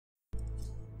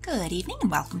Good evening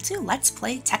and welcome to Let's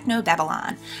Play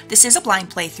Technobabylon. This is a blind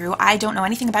playthrough. I don't know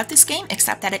anything about this game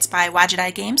except that it's by Wadjet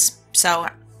Eye Games, so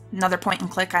another point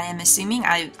and click I am assuming.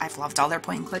 I've loved all their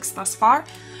point and clicks thus far.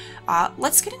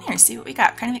 Let's get in here and see what we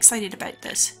got. Kind of excited about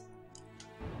this.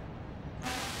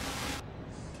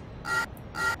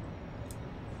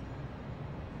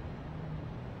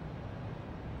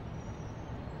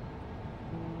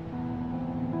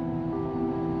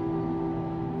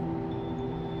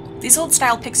 These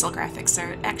old-style pixel graphics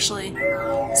are actually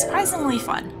surprisingly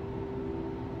fun.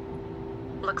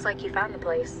 Looks like you found the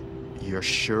place. You're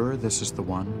sure this is the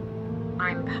one?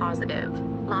 I'm positive.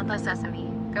 Latha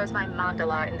Sesame goes by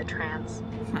Mandala in the trance.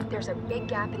 There's a big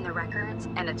gap in the records,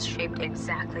 and it's shaped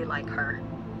exactly like her.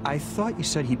 I thought you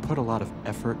said he'd put a lot of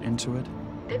effort into it.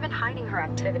 They've been hiding her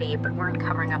activity, but weren't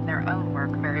covering up their own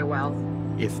work very well.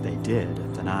 If they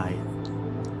did, then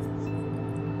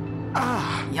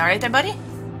You alright there, buddy?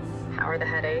 How are the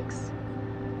headaches?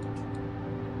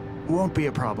 won't be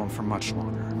a problem for much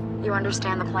longer. You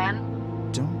understand the plan?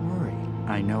 Don't worry.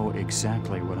 I know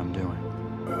exactly what I'm doing.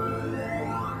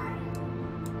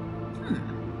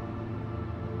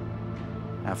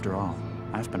 After all,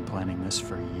 I've been planning this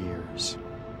for years.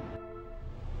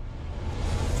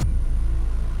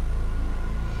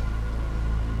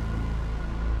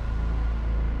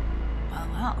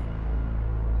 Well.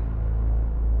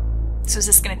 So is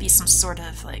this gonna be some sort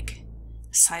of, like,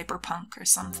 cyberpunk or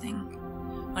something?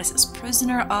 What is this?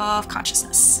 Prisoner of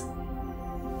consciousness.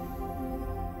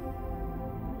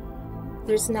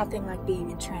 There's nothing like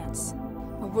being in trance.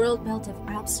 A world built of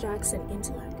abstracts and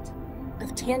intellect,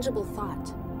 of tangible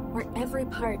thought, where every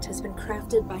part has been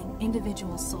crafted by an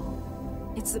individual soul.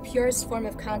 It's the purest form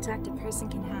of contact a person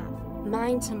can have,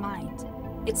 mind to mind.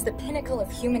 It's the pinnacle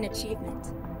of human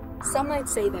achievement. Some might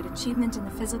say that achievement in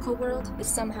the physical world is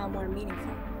somehow more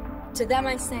meaningful. To them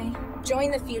I say,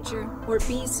 join the future or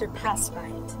be surpassed by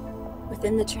it.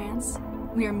 Within the trance,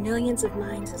 we are millions of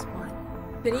minds as one.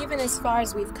 But even as far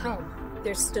as we've come,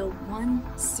 there's still one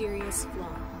serious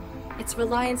flaw. Its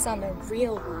reliance on the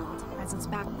real world as its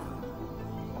backbone.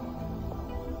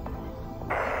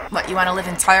 What, you want to live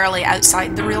entirely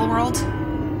outside the real world?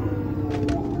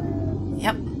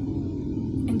 Yep.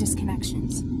 And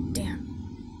disconnections. Damn.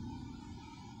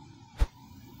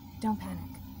 Don't panic.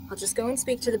 I'll just go and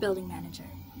speak to the building manager.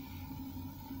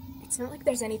 It's not like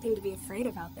there's anything to be afraid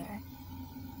of out there.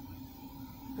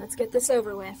 Let's get this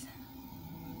over with.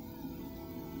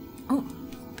 Oh,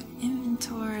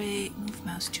 inventory, move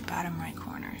mouse to bottom right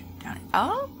corner. Down it.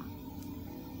 Oh!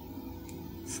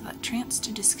 Select trance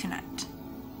to disconnect.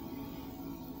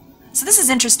 So this is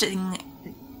interesting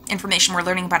information we're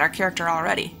learning about our character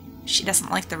already. She doesn't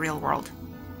like the real world.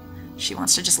 She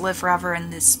wants to just live forever in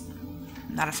this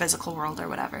metaphysical world or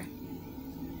whatever.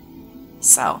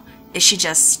 So, is she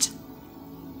just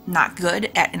not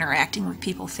good at interacting with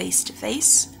people face to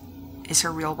face? Is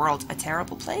her real world a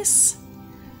terrible place?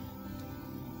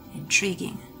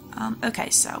 Intriguing. Okay,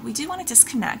 so we do want to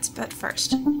disconnect, but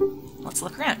first, let's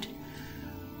look around.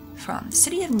 From the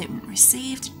City of Newton,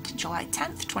 received July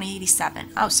 10th,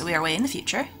 2087. Oh, so we are way in the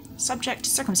future. Subject to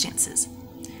circumstances.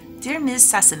 Dear Ms.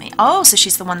 Sesame. Oh, so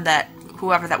she's the one that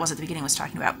whoever that was at the beginning was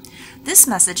talking about. This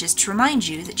message is to remind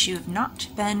you that you have not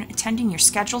been attending your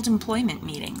scheduled employment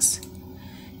meetings.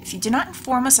 If you do not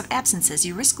inform us of absences,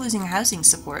 you risk losing housing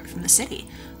support from the city.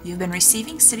 You've been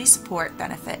receiving city support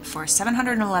benefit for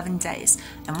 711 days,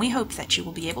 and we hope that you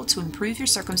will be able to improve your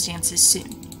circumstances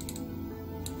soon.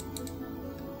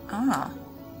 Oh.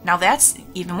 Now that's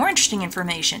even more interesting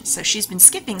information. So she's been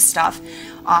skipping stuff.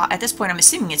 At this point I'm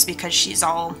assuming it's because she's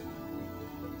all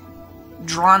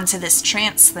drawn to this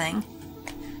trance thing,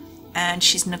 and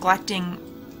she's neglecting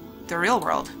the real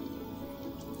world.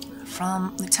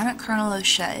 From Lieutenant Colonel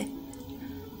O'Shea,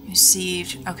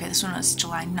 received, okay, this one was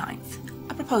July 9th.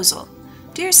 A proposal.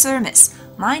 Dear Sir, Miss,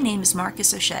 my name is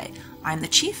Marcus O'Shea. I'm the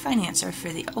Chief Financier for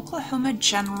the Oklahoma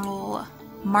General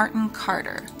Martin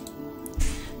Carter.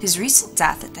 His recent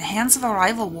death at the hands of a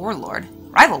rival warlord,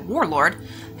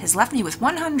 has left me with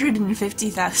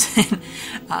 150,000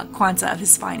 quanta of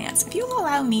his finance. If you will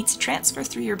allow me to transfer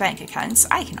through your bank accounts,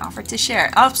 I can offer to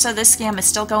share. Oh, so this scam is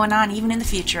still going on even in the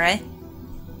future, eh?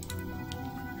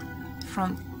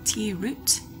 From T.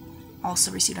 Root,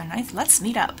 also received on 9th. Let's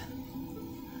meet up.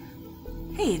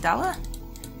 Hey, Dala.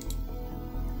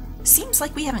 Seems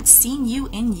like we haven't seen you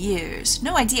in years.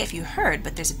 No idea if you heard,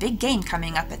 but there's a big game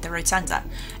coming up at the Rotunda.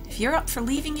 If you're up for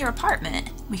leaving your apartment,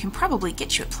 we can probably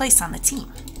get you a place on the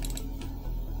team.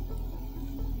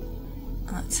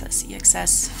 It says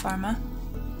EXS Pharma.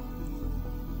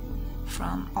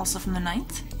 Also from the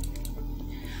 9th.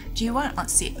 Do you want,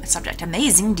 let's see, subject,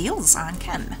 amazing deals on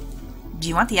chem. Do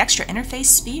you want the extra interface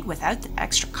speed without the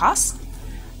extra cost?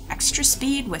 Extra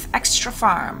speed with extra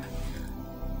farm.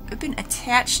 Open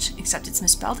attached, except it's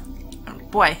misspelled. Oh,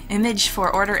 boy, image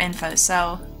for order info,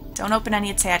 so don't open any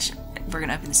attach. We're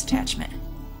gonna open this attachment.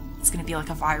 It's gonna be like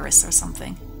a virus or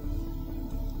something.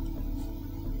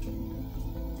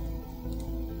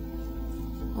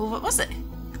 Well, what was it?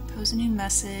 Compose a new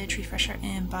message, refresh our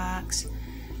inbox.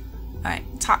 Alright,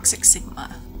 Toxic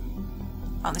Sigma.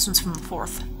 Oh, this one's from the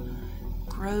 4th.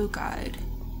 Grow Guide.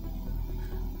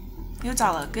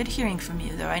 Yodala, good hearing from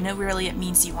you, though I know really it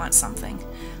means you want something.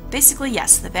 Basically,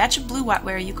 yes, the batch of blue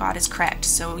wetware you got is cracked,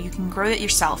 so you can grow it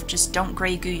yourself, just don't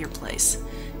grey goo your place.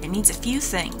 It needs a few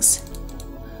things.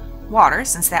 Water,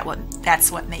 since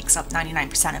that's what makes up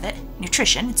 99% of it.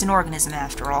 Nutrition, it's an organism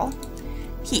after all.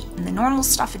 Heat, and the normal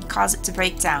stuff would cause it to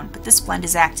break down, but this blend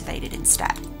is activated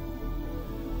instead.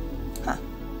 Huh.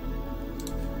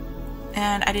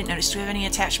 And I didn't notice, do we have any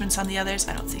attachments on the others?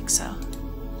 I don't think so.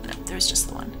 No, there's just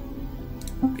the one.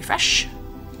 Refresh.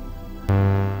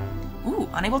 Ooh,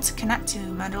 unable to connect to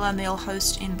Mandala Mail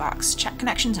host inbox. Check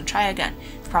connections and try again.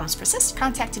 If problems persist,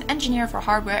 contact an engineer for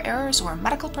hardware errors or a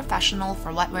medical professional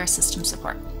for wetware system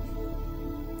support.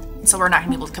 And so we're not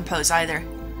going to be able to compose either,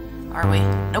 are we?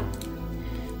 Nope.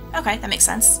 Okay, that makes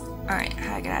sense. Alright, how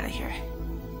do I get out of here?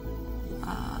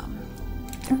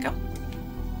 There we go.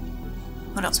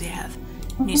 What else do we have?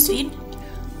 Newsfeed.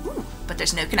 Ooh, but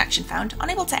there's no connection found.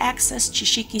 Unable to access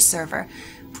Chishiki server.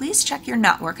 Please check your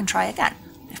network and try again.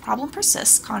 If problem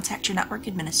persists, contact your network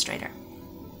administrator.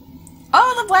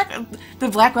 Oh, the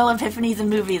Blackwell Epiphany, the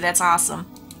movie. That's awesome.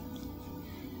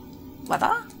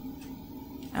 Weather?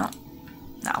 No,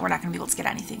 we're not going to be able to get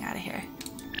anything out of here.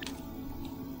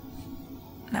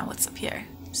 Now what's up here?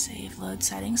 Save, load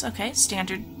settings. Okay,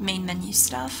 standard main menu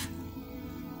stuff.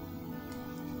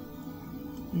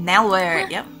 Malware,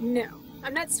 yep. No,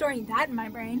 I'm not storing that in my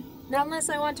brain. Not unless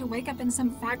I want to wake up in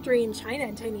some factory in China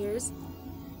in 10 years.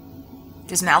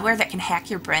 There's malware that can hack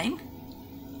your brain?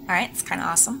 Alright, it's kind of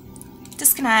awesome.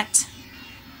 Disconnect.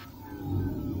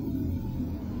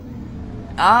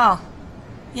 Oh.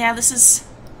 Yeah, this is...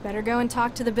 Better go and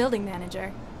talk to the building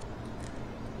manager.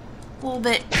 A little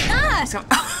bit... Ah!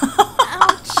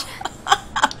 Ouch!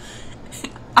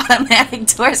 Automatic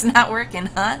door's not working,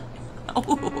 huh?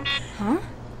 Oh. Huh?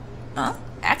 Huh?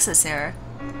 Access error.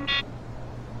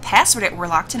 Password error. We're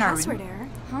locked in our room. Password error?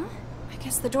 Huh? I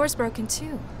guess the door's broken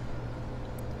too.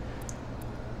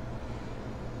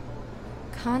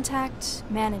 Contact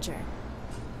manager.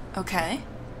 Okay.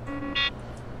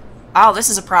 Oh, this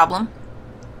is a problem.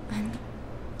 I'm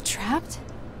trapped?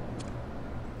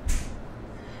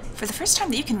 For the first time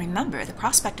that you can remember, the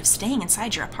prospect of staying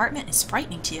inside your apartment is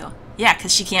frightening to you. Yeah,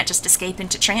 because she can't just escape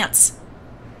into trance.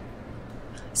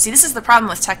 See, this is the problem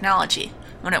with technology.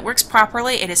 When it works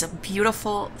properly, it is a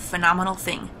beautiful, phenomenal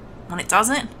thing. When it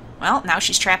doesn't, well, now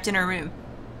she's trapped in her room.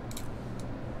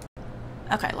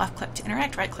 Okay, left click to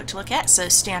interact, right click to look at, so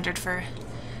standard for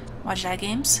Wadjet Eye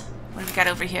games. What have we got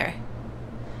over here?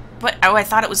 What? Oh, I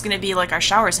thought it was going to be like our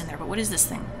showers in there, but what is this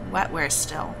thing? Wetware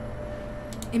still.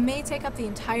 It may take up the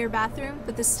entire bathroom,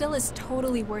 but this still is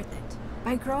totally worth it.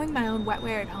 By growing my own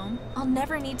wetware at home, I'll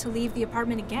never need to leave the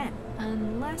apartment again,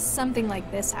 unless something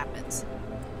like this happens.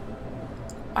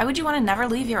 Why would you want to never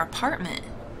leave your apartment?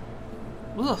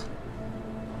 Ugh.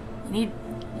 You're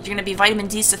gonna be vitamin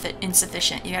D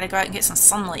insufficient. You gotta go out and get some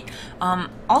sunlight.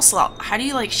 Also, how do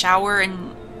you like shower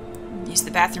and use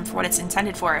the bathroom for what it's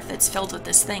intended for if it's filled with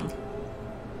this thing?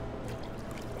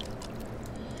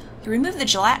 You remove the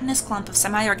gelatinous clump of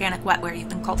semi-organic wetware you've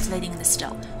been cultivating in the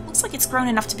still. Looks like it's grown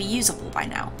enough to be usable by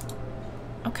now.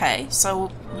 Okay, so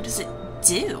what does it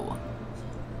do?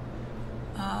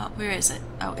 Where is it?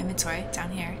 Oh, inventory,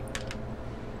 down here.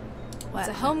 What? It's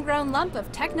a homegrown lump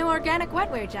of techno-organic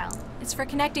wetware gel. It's for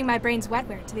connecting my brain's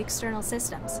wetware to the external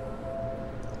systems.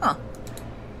 Huh.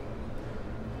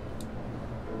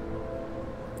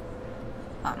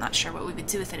 I'm not sure what we would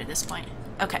do with it at this point.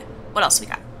 Okay, what else we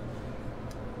got?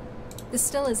 The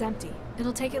still is empty.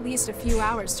 It'll take at least a few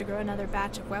hours to grow another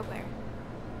batch of wetware.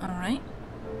 Alright.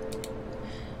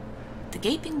 The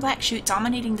gaping black chute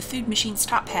dominating the food machine's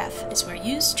top half is where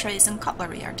used trays and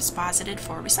cutlery are deposited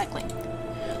for recycling.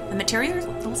 The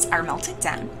materials are melted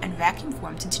down and vacuum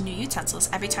formed into new utensils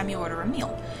every time you order a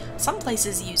meal. Some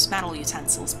places use metal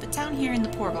utensils, but down here in the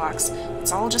poor blocks,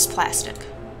 it's all just plastic.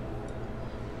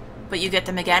 But you get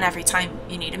them again every time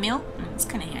you need a meal? It's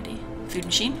kind of handy. Food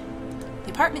machine?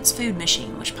 The apartment's food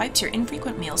machine, which pipes your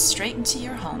infrequent meals straight into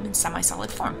your home in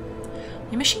semi-solid form.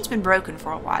 Your machine's been broken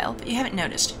for a while, but you haven't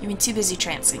noticed. You've been too busy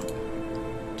trancing.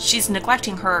 She's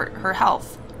neglecting her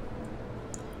health.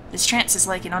 This trance is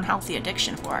like an unhealthy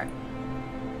addiction for her.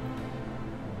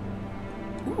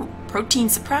 Ooh, protein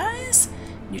surprise,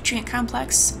 nutrient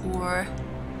complex, or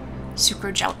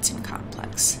sucrogelatin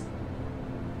complex.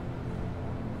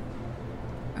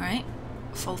 Alright,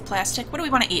 full of plastic. What do we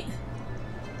want to eat?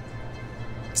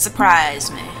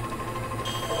 Surprise me.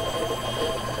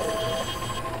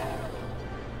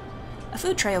 A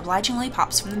food tray obligingly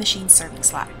pops from the machine's serving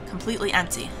slot, completely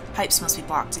empty. Pipes must be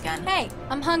blocked again. Hey,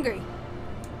 I'm hungry.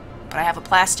 But I have a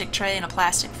plastic tray and a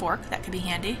plastic fork. That could be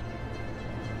handy.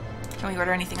 Can we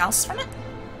order anything else from it?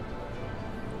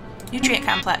 Nutrient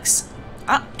complex.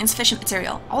 Ah, insufficient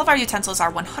material. All of our utensils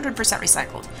are 100%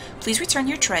 recycled. Please return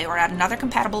your tray or add other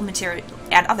compatible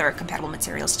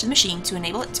materials to the machine to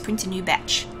enable it to print a new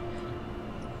batch.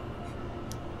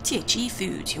 THE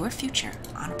Foods, your future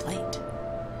on a plate.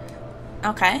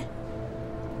 Okay.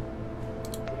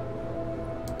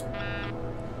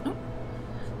 Ooh.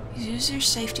 User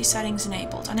safety settings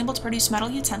enabled. Unable to produce metal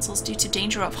utensils due to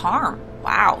danger of harm.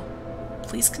 Wow.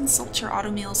 Please consult your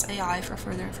Automeal's AI for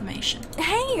further information.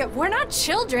 Hey, we're not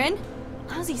children.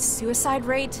 Lousy suicide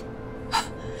rate.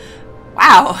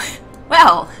 Wow.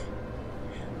 Well.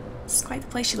 This is quite the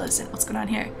place she lives in. What's going on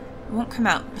here? It won't come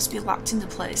out. Must be locked into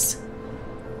place.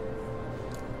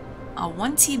 A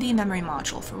 1 TB memory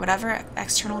module for whatever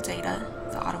external data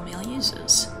the Automeal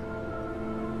uses.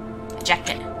 Eject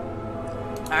it.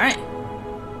 Alright.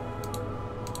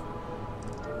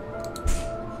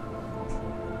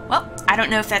 Well, I don't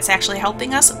know if that's actually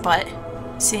helping us, but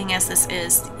seeing as this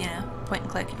is, you know,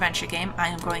 point-and-click adventure game, I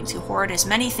am going to hoard as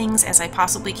many things as I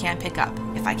possibly can pick up.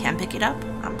 If I can pick it up,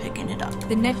 I'm picking it up.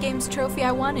 The NetGames trophy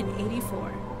I won in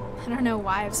 '84. I don't know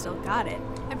why I've still got it.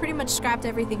 I pretty much scrapped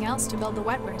everything else to build the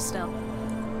wetware still.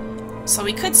 So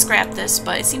we could scrap this,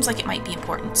 but it seems like it might be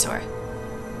important to her.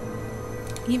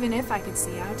 Even if I could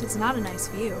see out, it's not a nice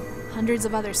view. Hundreds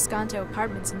of other Skanto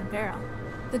apartments in the barrel.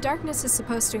 The darkness is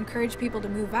supposed to encourage people to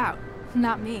move out.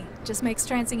 Not me. Just makes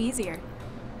trancing easier.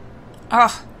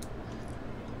 Ugh.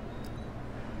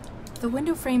 The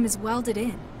window frame is welded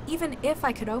in. Even if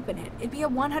I could open it, it'd be a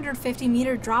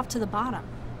 150-meter drop to the bottom.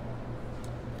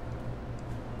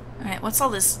 Alright, what's all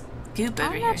this goop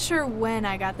over here? I'm not sure when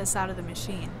I got this out of the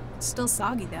machine. It's still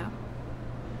soggy, though.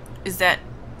 Is that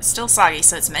still soggy,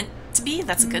 so it's meant to be?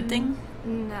 That's a good thing?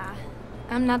 Nah.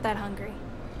 I'm not that hungry.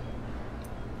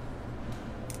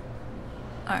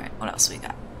 Alright, what else we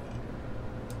got?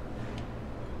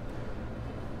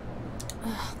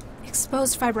 Ugh,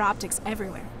 exposed fiber optics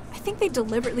everywhere. I think they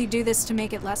deliberately do this to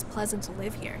make it less pleasant to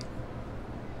live here.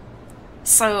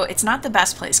 So it's not the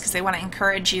best place because they want to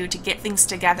encourage you to get things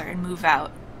together and move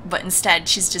out. But instead,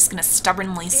 she's just going to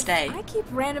stubbornly stay. If I keep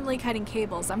randomly cutting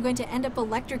cables, I'm going to end up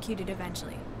electrocuted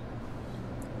eventually.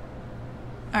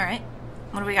 Alright,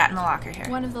 what do we got in the locker here?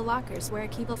 One of the lockers where I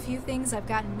keep a few things I've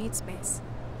got in meat space.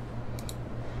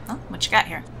 Oh, what you got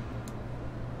here?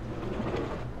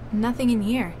 Nothing in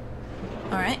here.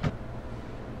 Alright.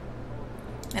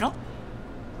 Middle?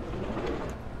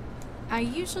 I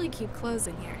usually keep clothes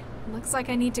in here. Looks like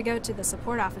I need to go to the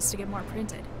support office to get more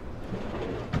printed.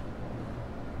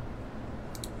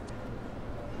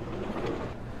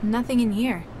 Nothing in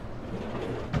here.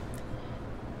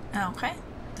 Okay,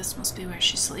 this must be where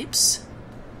she sleeps.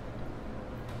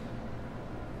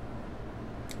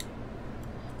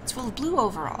 It's full of blue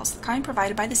overalls, the kind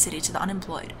provided by the city to the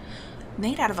unemployed.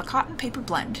 Made out of a cotton paper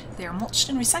blend, they are mulched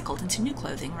and recycled into new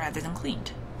clothing rather than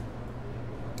cleaned.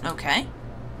 Okay,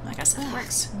 I guess it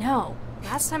works. No.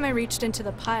 Last time I reached into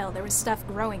the pile, there was stuff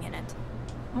growing in it.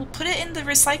 Well, put it in the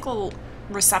recycle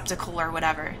receptacle or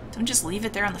whatever. Don't just leave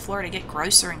it there on the floor to get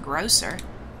grosser and grosser.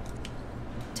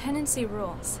 Tenancy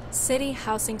rules. City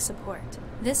housing support.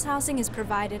 This housing is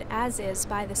provided as is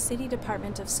by the City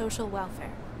Department of Social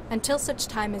Welfare, until such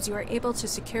time as you are able to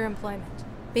secure employment.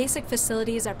 Basic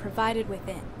facilities are provided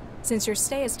within. Since your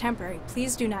stay is temporary,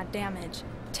 please do not damage.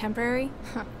 Temporary?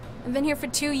 Huh. I've been here for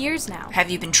 2 years now.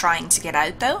 Have you been trying to get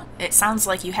out, though? It sounds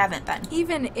like you haven't been.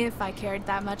 Even if I cared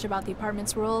that much about the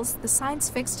apartment's rules, the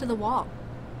sign's fixed to the wall.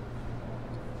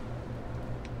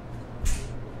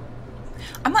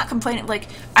 I'm not complaining. Like,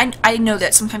 I know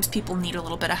that sometimes people need a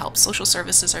little bit of help. Social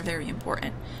services are very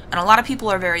important. And a lot of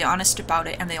people are very honest about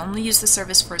it, and they only use the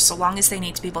service for so long as they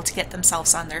need to be able to get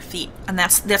themselves on their feet. And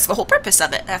that's the whole purpose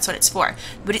of it. That's what it's for.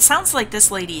 But it sounds like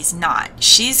this lady's not.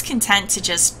 She's content to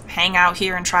just hang out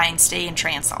here and try and stay in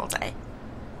trance all day.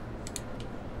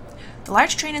 The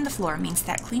large drain in the floor means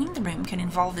that cleaning the room can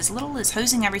involve as little as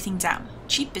hosing everything down.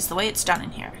 Cheap is the way it's done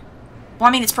in here. Well,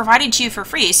 I mean, it's provided to you for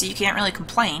free, so you can't really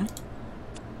complain.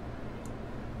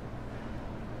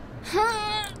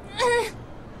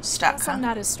 Stuck, Guess huh? I'm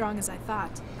not as strong as I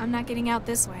thought. I'm not getting out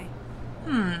this way.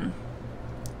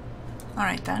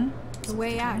 Alright then. The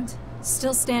way out.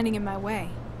 Still standing in my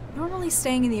way. Normally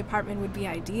staying in the apartment would be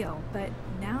ideal, but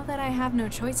now that I have no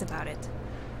choice about it.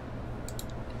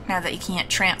 Now that you can't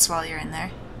trance while you're in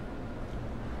there.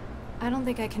 I don't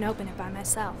think I can open it by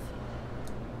myself.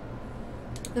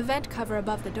 The vent cover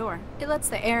above the door. It lets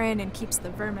the air in and keeps the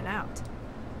vermin out.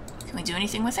 Can we do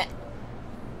anything with it?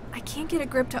 I can't get a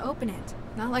grip to open it.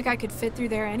 Not like I could fit through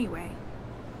there anyway.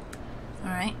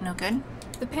 Alright, no good.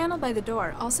 The panel by the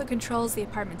door also controls the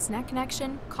apartment's net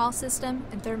connection, call system,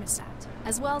 and thermostat,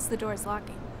 as well as the door's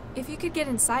locking. If you could get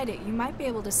inside it, you might be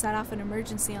able to set off an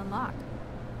emergency unlock.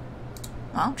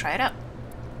 Well, try it out.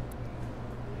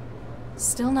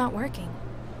 Still not working.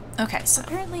 Okay, so...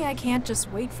 Apparently I can't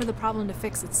just wait for the problem to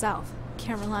fix itself.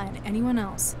 Can't rely on anyone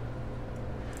else.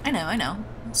 I know.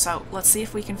 So, let's see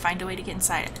if we can find a way to get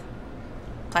inside it.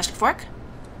 Plastic fork?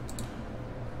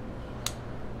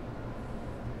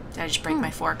 Did I just break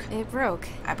my fork? It broke.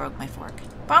 I broke my fork.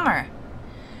 Bummer!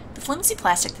 The flimsy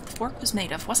plastic that the fork was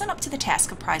made of wasn't up to the task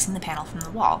of prizing the panel from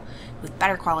the wall. With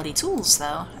better quality tools,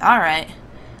 though. Alright.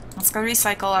 Let's go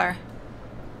recycle our...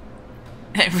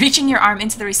 Reaching your arm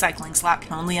into the recycling slot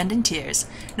can only end in tears.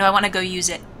 No, I want to go use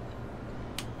it.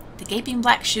 The gaping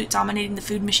black chute dominating the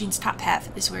food machine's top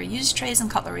half is where used trays and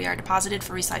cutlery are deposited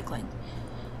for recycling.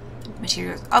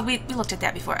 Materials. Oh, we looked at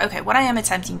that before. Okay, what I am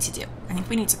attempting to do. I think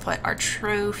we need to put our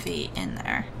trophy in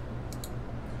there.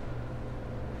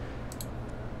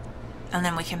 And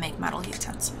then we can make metal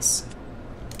utensils.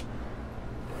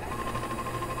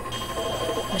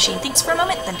 The machine thinks for a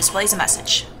moment, then displays a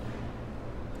message.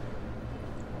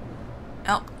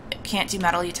 Oh, it can't do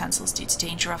metal utensils due to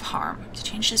danger of harm. To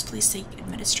change this, please seek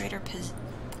administrator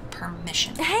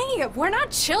permission. Hey, we're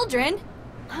not children!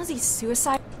 Lousy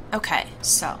suicide. Okay,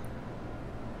 so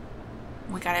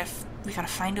we gotta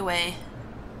find a way.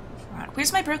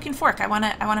 Where's my broken fork? I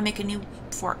wanna make a new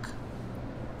fork.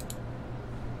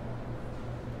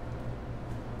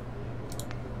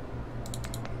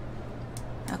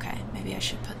 Okay, maybe I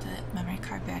should put the memory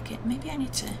card back in. Maybe I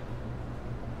need to.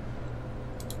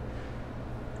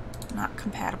 Not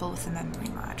compatible with the memory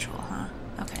module, huh?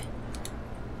 Okay.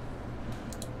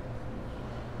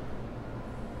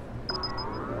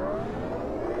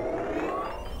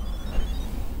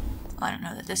 Well, I don't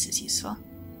know that this is useful.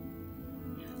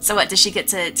 So what, does she get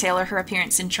to tailor her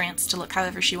appearance in trance to look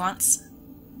however she wants?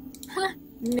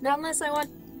 Not unless I want...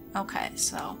 Okay,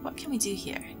 so what can we do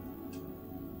here?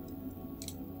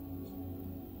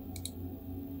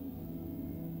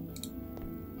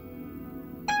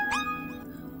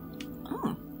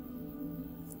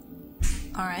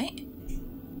 Alright.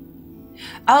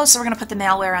 Oh, so we're gonna put the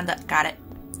malware on the... Got it.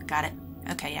 Got it.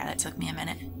 Okay, yeah, that took me a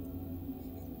minute.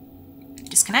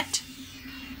 Disconnect.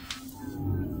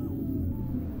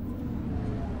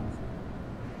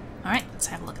 Alright, let's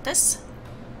have a look at this.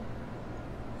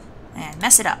 And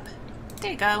mess it up.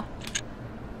 There you go.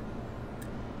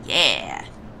 Yeah.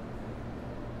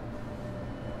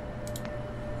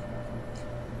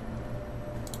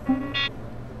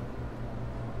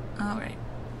 Alright.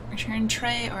 Return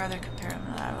tray or other comparable,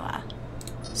 blah, blah, blah.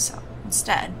 So,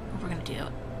 instead, what we're going to do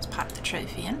is pop the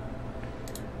trophy in.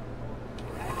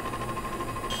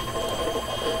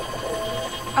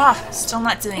 Oh, still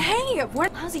not doing it. Hey,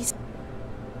 what? How's he?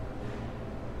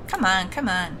 Come on, come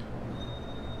on.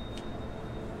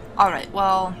 Alright,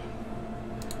 well...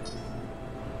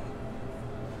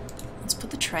 let's put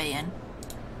the tray in.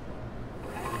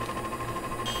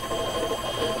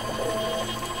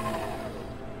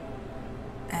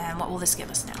 And what will this give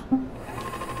us now?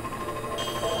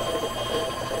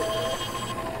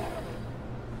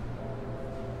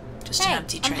 Just an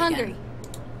empty tray. I'm hungry. Again.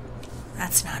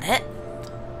 That's not it.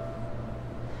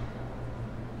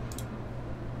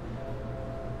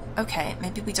 Okay,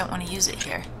 maybe we don't want to use it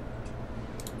here.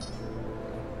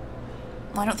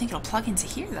 Well, I don't think it'll plug into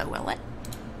here, though, will it?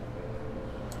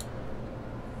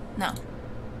 No.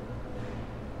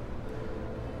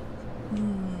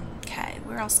 Okay,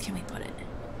 where else can we put it?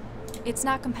 It's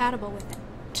not compatible with it.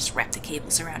 Just wrap the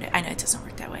cables around it. I know it doesn't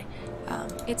work that way.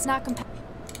 It's not compatible.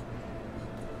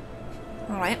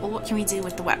 Alright, well, what can we do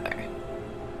with the wetware?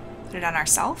 Put it on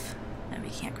ourself? No, we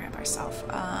can't grab ourself.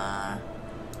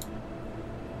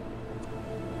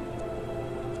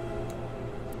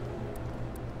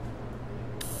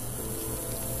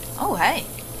 Oh, hey.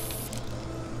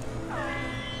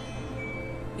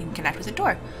 We can connect with a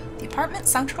door. The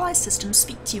apartment's centralized systems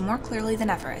speak to you more clearly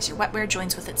than ever as your wetware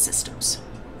joins with its systems.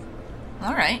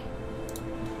 Alright.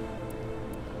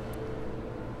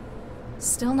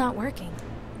 Still not working.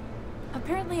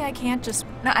 Apparently I can't just...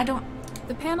 No, I don't...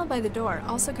 The panel by the door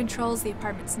also controls the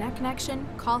apartment's net connection,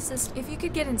 call system. If you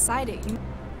could get inside it, you...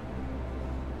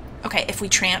 Okay, if we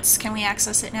trance, can we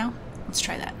access it now? Let's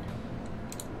try that.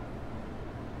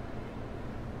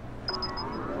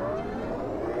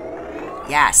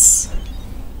 Yes.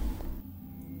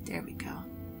 There we go.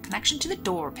 Connection to the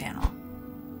door panel.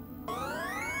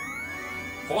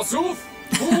 Forsooth,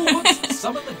 who wouldst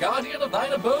summon the guardian of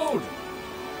thine abode?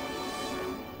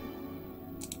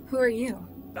 Who are you?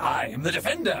 I am the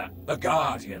defender, the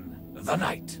guardian, the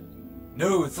knight.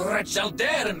 No threat shall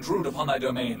dare intrude upon thy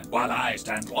domain while I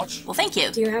stand watch. Well, thank you.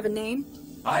 Do you have a name?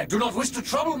 I do not wish to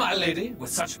trouble my lady with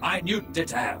such minute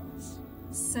details.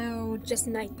 So, just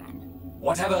Knight then.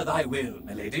 Whatever thy will,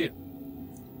 my lady.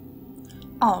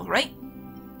 Alright.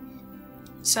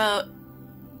 So,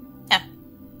 yeah.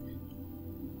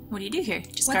 What do you do here?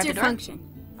 Just guard What's the your door?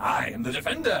 function? I am the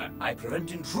defender. I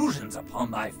prevent intrusions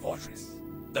upon thy fortress.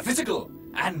 The physical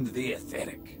and the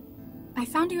etheric. I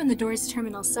found you in the door's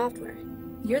terminal software.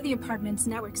 You're the apartment's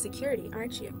network security,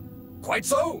 aren't you? Quite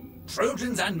so.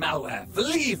 Trojans and malware,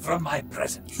 flee from my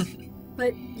presence.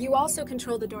 But you also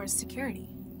control the door's security.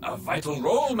 A vital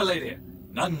role, milady.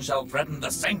 None shall threaten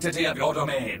the sanctity of your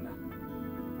domain.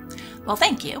 Well,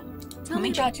 thank you. Tell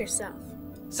me about yourself.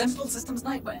 Sentinel Systems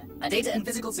Nightwear, a data and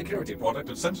physical security product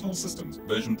of Sentinel Systems,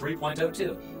 version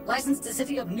 3.02. Licensed to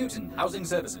City of Newton Housing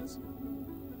Services.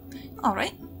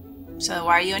 Alright. So,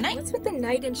 why are you a knight? What's with the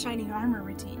knight in shining armor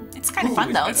routine? It's kind of Who fun,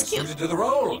 is though. better It's cute. suited to the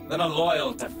role than a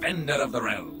loyal defender of the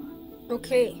realm?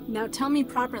 Okay, now tell me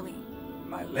properly.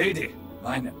 My lady,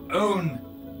 mine own.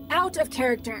 Out of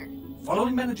character.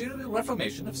 Following managerial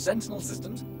reformation of Sentinel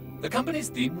Systems, the company's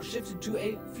theme was shifted to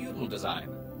a feudal design.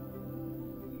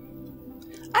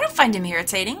 I don't find him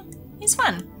irritating. He's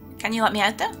fun. Can you let me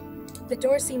out, though? The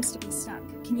door seems to be stuck.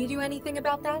 Can you do anything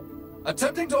about that?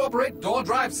 Attempting to operate door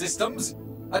drive systems.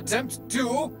 Attempt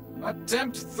 2.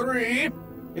 Attempt 3.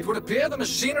 It would appear the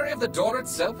machinery of the door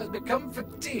itself has become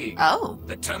fatigued. Oh.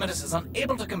 The terminus is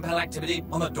unable to compel activity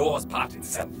on the door's part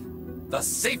itself. The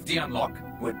safety unlock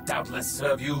would doubtless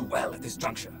serve you well at this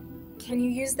juncture. Can you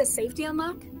use the safety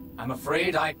unlock? I'm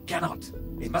afraid I cannot.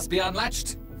 It must be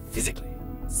unlatched physically.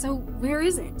 So, where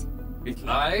is it? It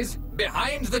lies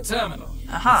behind the terminal.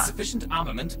 Aha. With sufficient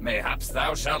armament, mayhaps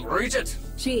thou shalt reach it.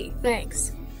 Gee,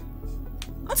 thanks.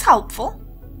 That's helpful.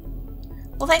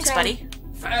 Well, thanks, Ciao. buddy.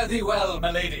 Fare thee well,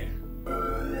 my lady.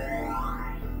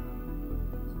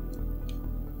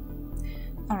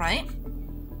 Alright.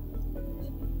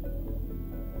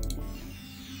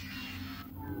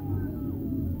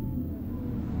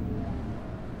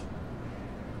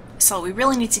 So we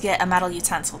really need to get a metal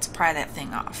utensil to pry that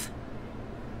thing off.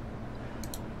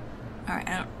 Alright,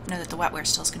 I don't know that the wetware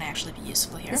still is going to actually be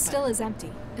useful here. This but still is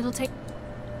empty. It'll take...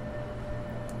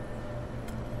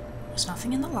 there's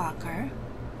nothing in the locker.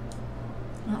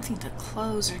 I don't think the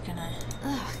clothes are going to...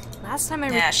 Ugh, last time I...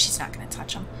 Yeah, she's not going to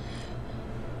touch them.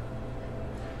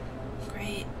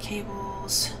 Great,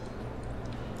 cables.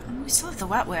 We still have the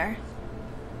wetware.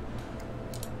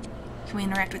 Can we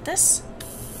interact with this?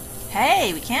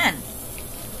 Hey, we can!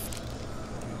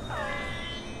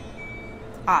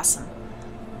 Awesome.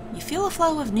 You feel a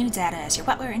flow of new data as your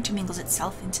wetware intermingles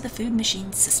itself into the food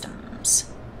machine systems.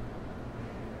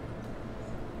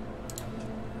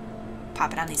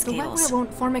 Pop it on these The cables. wetware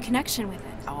won't form a connection with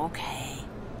it. Okay.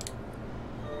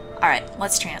 Alright,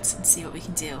 let's trance and see what we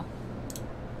can do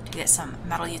to get some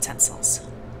metal utensils.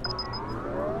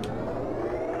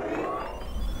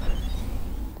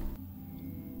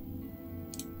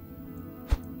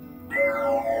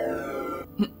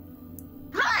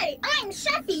 Hi, I'm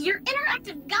Sheffy, your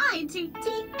interactive guide to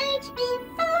THE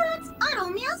Foods Auto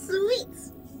Meal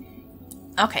Sweets.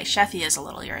 Okay, Sheffy is a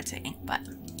little irritating, but...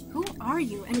 Who are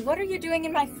you, and what are you doing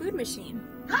in my food machine?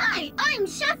 Hi, I'm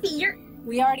Sheffy, your...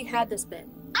 We already had this bit.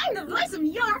 I'm the voice of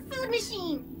your food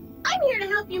machine. I'm here to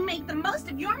help you make the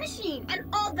most of your machine and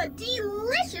all the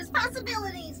delicious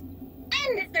possibilities.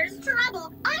 And if there's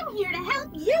trouble, I'm here to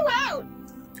help you out.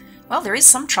 Well, there is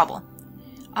some trouble.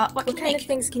 What can you kind make? of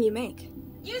things can you make?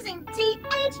 Using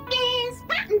THE's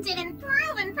patented and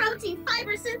proven protein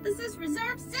fiber synthesis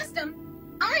reserve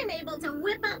system, I'm able to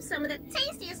whip up some of the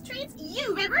tastiest treats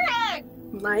you've ever had.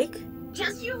 Like?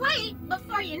 Just you wait.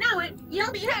 Before you know it,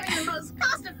 you'll be having the most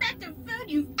cost-effective food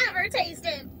you've ever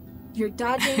tasted. You're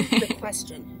dodging the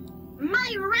question.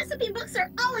 My recipe books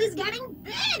are always getting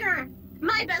bigger.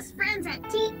 My best friends at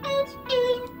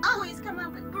THE always come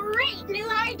up with great new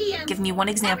ideas. Give me one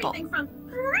example. Everything from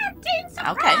protein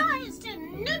surprise to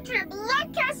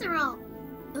Nutri-Blood casserole.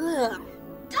 Ugh.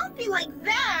 Don't be like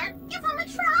that. Give them a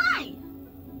try.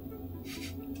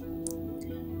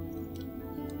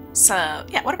 So,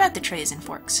 yeah, what about the trays and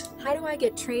forks? How do I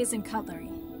get trays and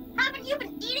cutlery? Haven't you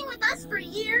been eating with us for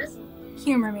years?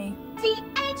 Humor me.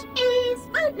 THE's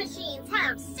food machines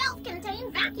have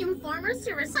self-contained vacuum formers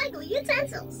to recycle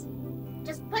utensils.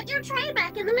 Just put your tray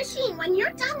back in the machine when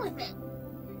you're done with it.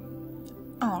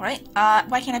 Alright,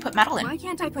 why can't I put metal in? Why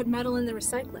can't I put metal in the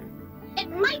recycler? It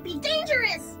might be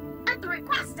dangerous. At the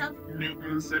request of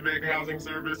Newton Civic Housing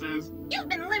Services. You've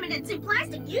been limited to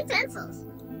plastic utensils.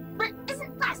 But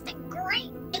isn't plastic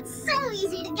great? It's so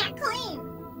easy to get clean.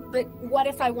 But what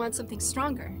if I want something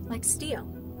stronger, like steel?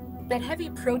 That heavy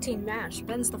protein mash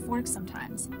bends the fork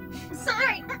sometimes.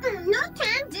 Sorry, no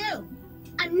can do.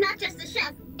 I'm not just a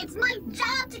chef. It's my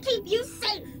job to keep you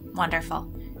safe. Wonderful.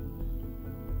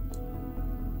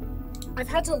 I've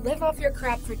had to live off your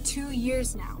crap for 2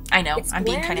 years now. I know, It's I'm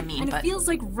being bland, kind of mean, and but... it feels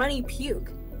like runny puke.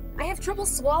 I have trouble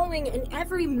swallowing, and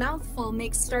every mouthful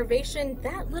makes starvation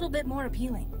that little bit more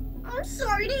appealing. I'm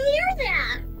sorry to hear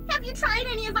that. Have you tried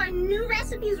any of our new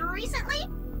recipes recently?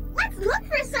 Let's look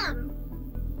for some.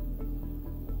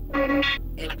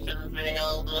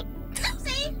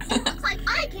 Oopsie, looks like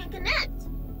I can't connect.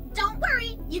 Don't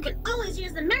worry, you can always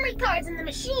use the memory cards in the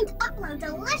machine to upload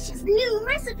delicious new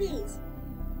recipes.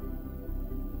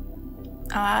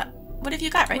 What have you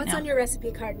got right What's now? on your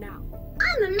recipe card now?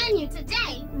 On the menu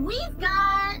today, we've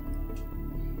got...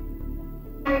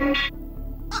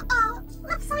 Uh-oh,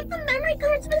 looks like the memory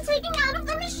card's been taken out of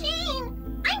the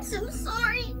machine. I'm so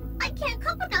sorry. I can't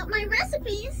cook without my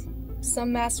recipes.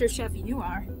 Some master chef you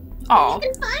are. Oh, If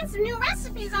you can find some new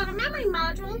recipes on a memory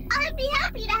module, I'd be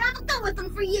happy to have a go with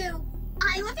them for you.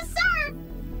 I look to serve.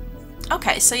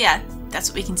 okay, so yeah, that's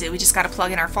what we can do. We just gotta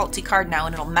plug in our faulty card now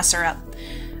and it'll mess her up.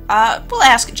 We'll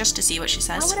ask just to see what she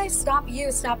How says. would I stop you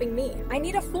stopping me? I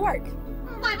need a fork.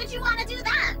 Why would you want to do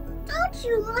that? Don't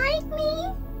you like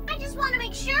me? I just want to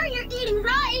make sure you're eating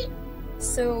right.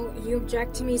 So, you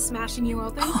object to me smashing you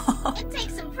open? It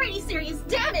takes some pretty serious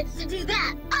damage to do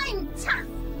that. I'm tough.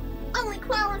 Only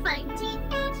qualified THE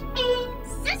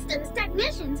systems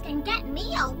technicians can get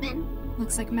me open.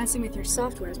 Looks like messing with your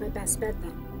software is my best bet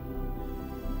then.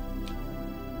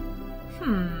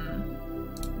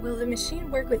 Will the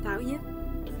machine work without you?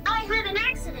 If I had an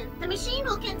accident, the machine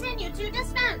will continue to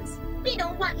dispense. We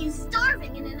don't want you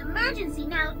starving in an emergency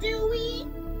now, do we?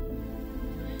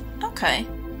 Okay.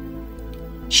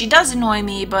 She does annoy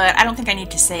me, but I don't think I need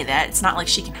to say that. It's not like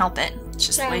she can help it. It's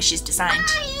just the way she's designed.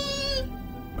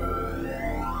 Bye!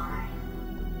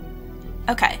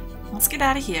 Okay, let's get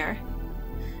out of here.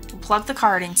 We'll plug the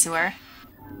card into her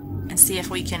and see if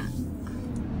we can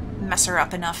mess her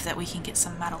up enough that we can get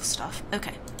some metal stuff.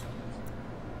 Okay.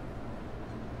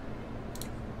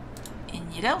 In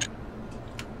you go.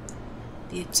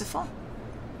 Beautiful.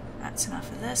 That's enough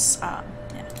of this. Yeah,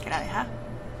 get out of here.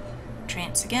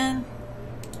 Trance again.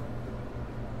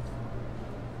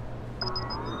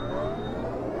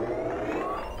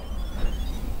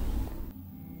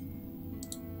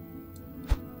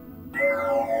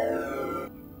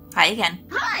 Hi again.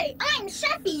 Hi, I'm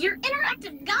Chefy, your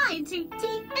interactive guide to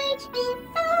THE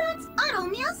Foods Auto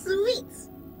Meal Sweets.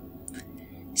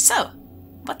 So,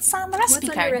 what's on the recipe What's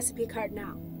on card? your recipe card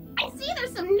now? I see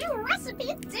there's some new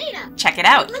recipe data. Check it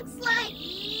out. Looks like...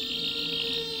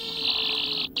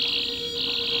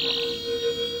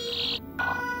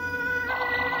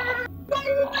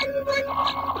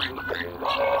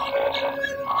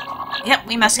 Yep,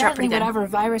 we messed her up pretty good. Whatever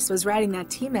virus was writing that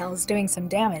T-mail is doing some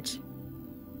damage.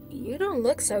 You don't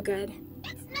look so good.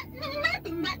 It's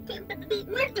nothing that can be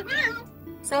worked around.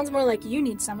 Sounds more like you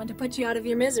need someone to put you out of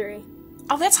your misery.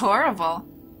 Oh, that's horrible.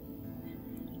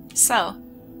 So,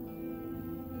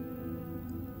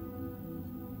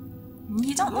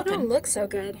 you don't You look don't good. look so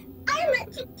good. I'm a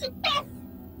chef.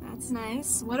 That's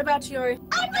nice. What about your...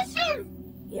 I'm a chef.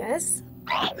 Yes?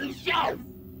 I'm a chef.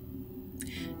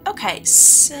 Okay,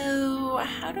 so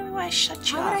how do I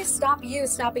shut you How would I off? stop you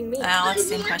stopping me? Well, that's the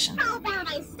same question. How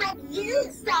about I stop you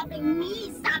stopping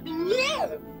me stopping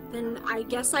you? Then I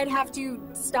guess I'd have to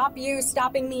stop you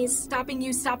stopping me stopping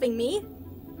you stopping me?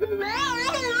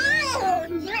 Oh,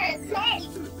 you're a safe.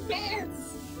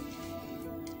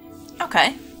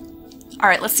 Okay.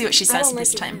 Alright, let's see what she I says don't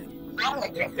this like your time. food. I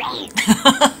like your face.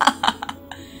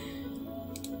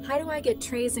 How do I get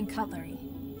trays and cutlery?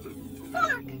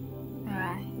 Fork.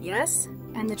 Yes?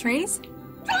 And the trays?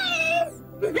 Please.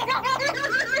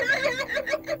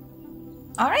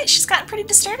 Alright, she's gotten pretty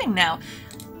disturbing now.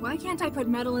 Why can't I put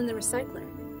metal in the recycler?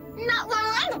 Not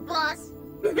while I'm a boss.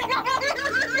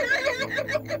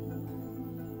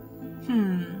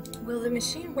 Will the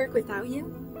machine work without you?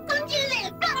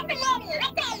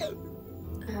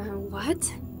 What?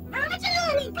 What?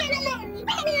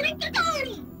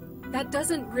 That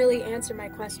doesn't really answer my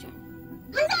question.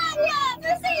 Lasagna!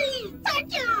 Fusilli!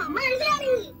 Tortilla!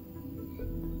 Marzani!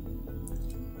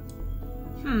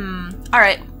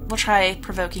 Alright, we'll try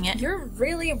provoking it. You're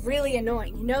really, really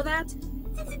annoying. You know that?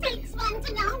 This takes one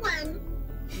to know one.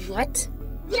 What?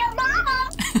 Your mama!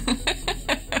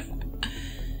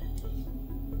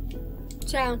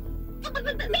 Ciao.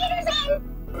 Meters in!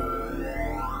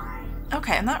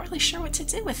 Okay, I'm not really sure what to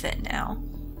do with it now.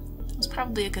 It was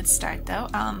probably a good start, though.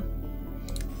 I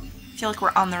feel like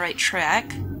we're on the right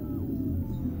track.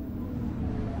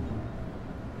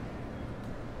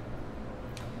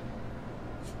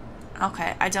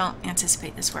 Okay, I don't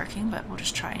anticipate this working, but we'll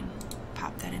just try and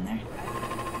pop that in there.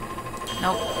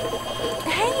 Nope.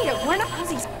 Hey, we're not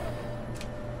Aussies.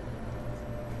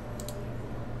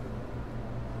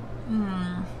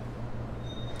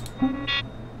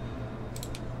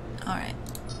 Alright.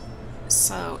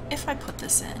 So, if I put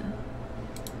this in,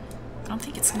 I don't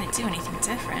think it's going to do anything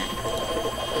different.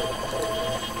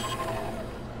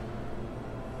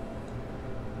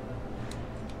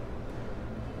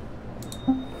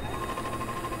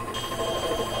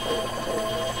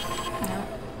 No,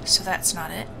 so that's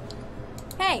not it.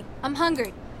 Hey, I'm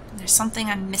hungry. There's something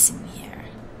I'm missing here.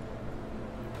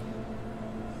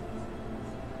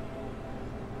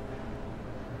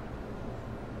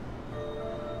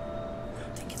 I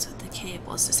think it's with the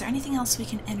cables. Is there anything else we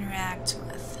can interact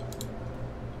with?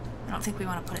 I don't think we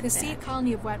want to put it The there. seed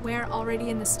colony of wetware already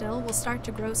in the still will start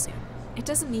to grow soon. It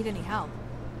doesn't need any help.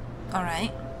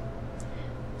 Alright.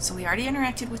 So we already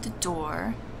interacted with the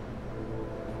door.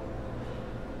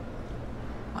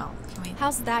 Well, can we...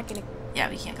 How's that gonna... Yeah,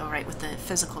 we can't go right with the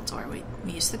physical door.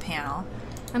 We use the panel.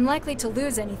 I'm likely to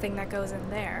lose anything that goes in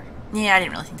there. Yeah, I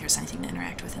didn't really think there was anything to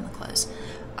interact with in the clothes.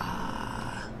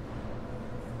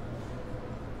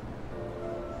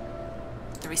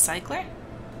 The recycler?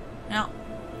 No.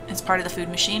 It's part of the food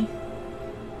machine.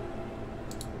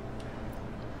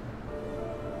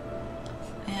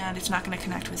 And it's not going to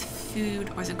connect with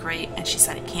food or the grate, and she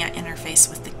said it can't interface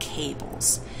with the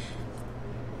cables.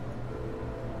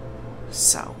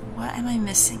 So, what am I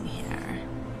missing here?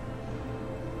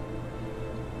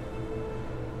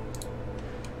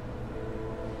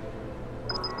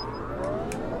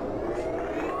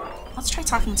 Let's try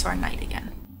talking to our knight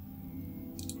again.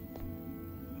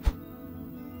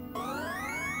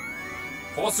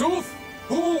 Forsooth,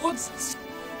 who would...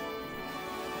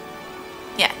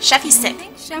 Yeah, Chefy's I sick.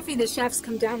 think Chefy the chef's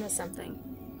come down with something.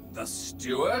 The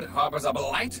steward harbors a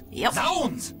blight? Yep.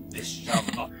 Zounds! This shall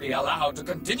not be allowed to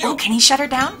continue! Oh, can he shut her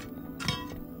down?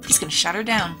 He's gonna shut her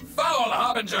down. Foul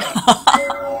harbinger!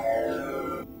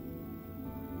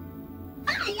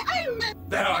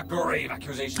 There are grave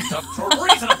accusations of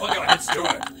treason upon your head,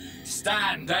 steward.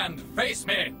 Stand and face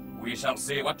me. We shall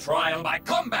see what trial by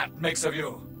combat makes of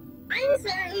you. I'm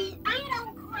sorry, I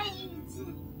don't crave.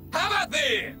 Have at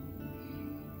thee!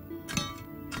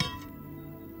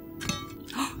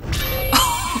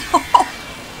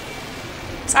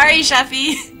 Sorry,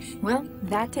 Chefy. Well,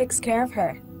 that takes care of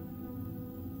her.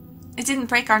 It didn't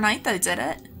break our night, though, did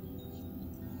it?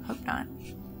 Hope not.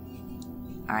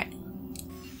 Alright.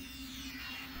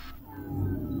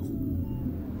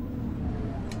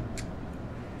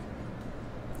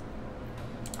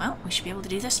 Well, we should be able to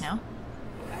do this now.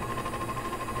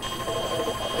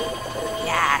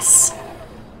 Yes!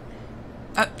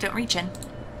 Oh, don't reach in.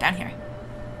 Down here.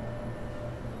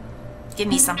 Give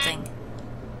me something.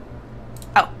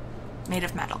 Oh, made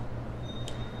of metal.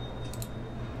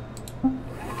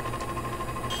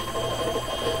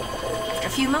 After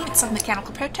a few moments of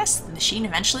mechanical protest, the machine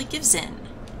eventually gives in.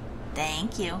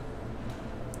 Thank you.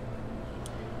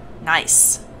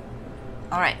 Nice.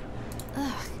 Alright.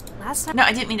 Ugh, last time... No,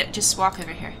 I didn't mean to just walk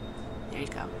over here. There you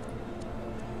go.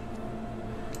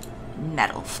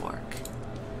 Metal fork.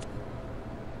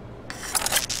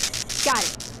 Got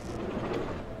it.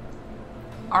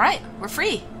 Alright, we're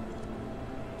free.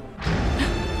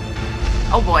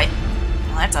 Oh boy.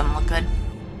 Well, that doesn't look good.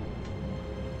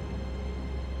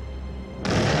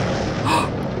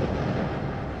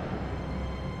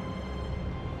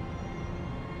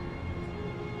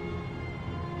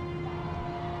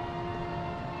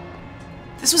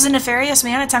 This was a nefarious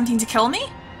man attempting to kill me?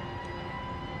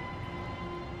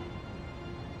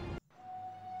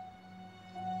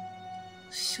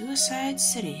 Suicide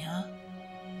City, huh?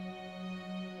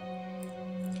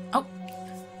 Oh.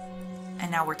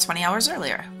 And now we're 20 hours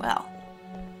earlier. Well.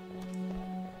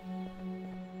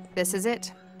 This is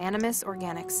it. Animus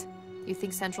Organics. You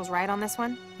think Central's right on this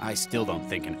one? I still don't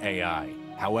think an AI,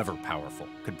 however powerful,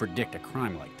 could predict a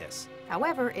crime like this.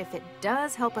 However, if it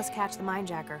does help us catch the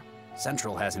Mindjacker,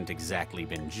 Central hasn't exactly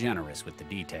been generous with the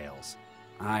details.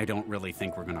 I don't really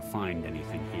think we're gonna find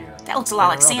anything here. That looks a lot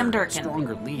like There are Sam other, Durkin.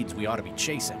 stronger leads we ought to be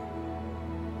chasing.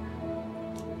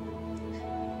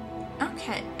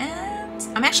 Okay, and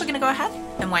I'm actually going to go ahead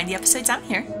and wind the episode down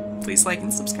here. Please like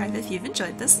and subscribe if you've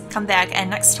enjoyed this. Come back, and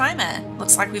next time,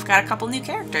 looks like we've got a couple new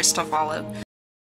characters to follow.